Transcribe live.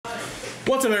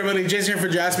What's up, everybody? Jason here for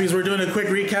Jaspys. We're doing a quick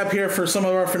recap here for some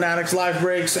of our Fanatics live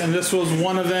breaks, and this was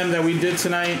one of them that we did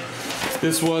tonight.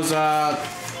 This was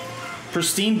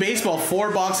Pristine Baseball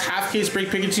 4-box half case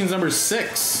break Pikachu's number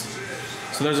 6.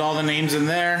 So there's all the names in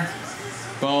there.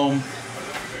 Boom.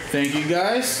 Thank you,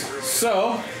 guys.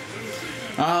 So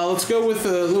let's go with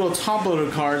a little top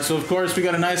loaded card. So of course we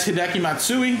got a nice Hideki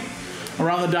Matsui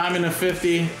around the diamond of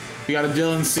 50. We got a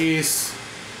Dylan Cease,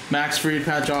 Max Fried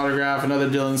patch autograph, another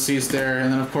Dylan Cease there,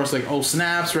 and then of course like oh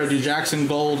snaps, Reggie Jackson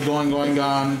gold,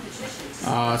 gone.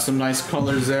 Some nice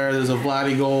colors there. There's a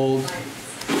Vladdy gold,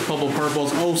 a couple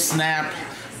purples, oh snap,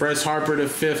 Bryce Harper to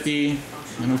 50,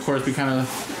 and of course we kind of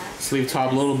sleeve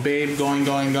top little Babe gone,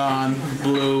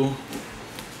 blue.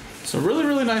 So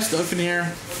really nice stuff in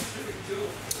here.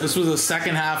 This was the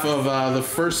second half of the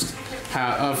first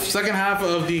half, second half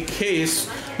of the case.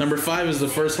 Number 5 is the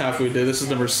first half we did. This is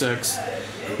number 6.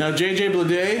 Now JJ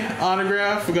Bleday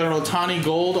autograph. We got an Ohtani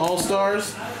Gold All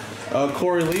Stars,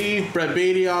 Corey Lee, Brett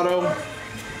Beatty auto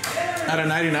out of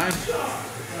 99.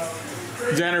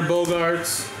 Xander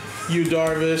Bogaerts, Yu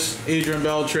Darvish, Adrian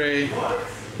Beltre.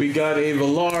 We got a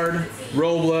Villard,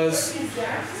 Robles,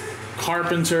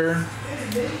 Carpenter,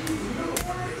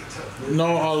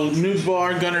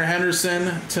 Newbar, Gunnar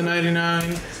Henderson to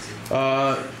 99.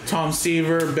 Tom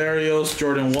Seaver, Barrios,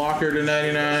 Jordan Walker to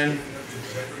 99.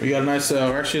 We got a nice,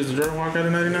 actually is the Jordan Walker to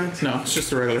 99? No, it's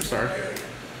just a regular star.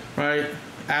 Right,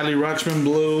 Adley Rutschman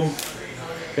blue.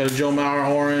 Got a Joe Mauer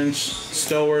orange.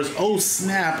 Stowers, oh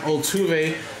snap,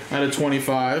 Altuve out of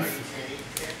 25.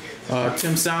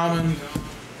 Tim Salmon,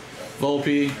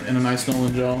 Volpe, and a nice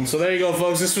Nolan Jones. So there you go,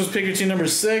 folks. This was Pikachu number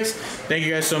 6. Thank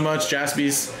you guys so much.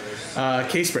 Jaspys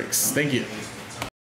case breaks. Thank you.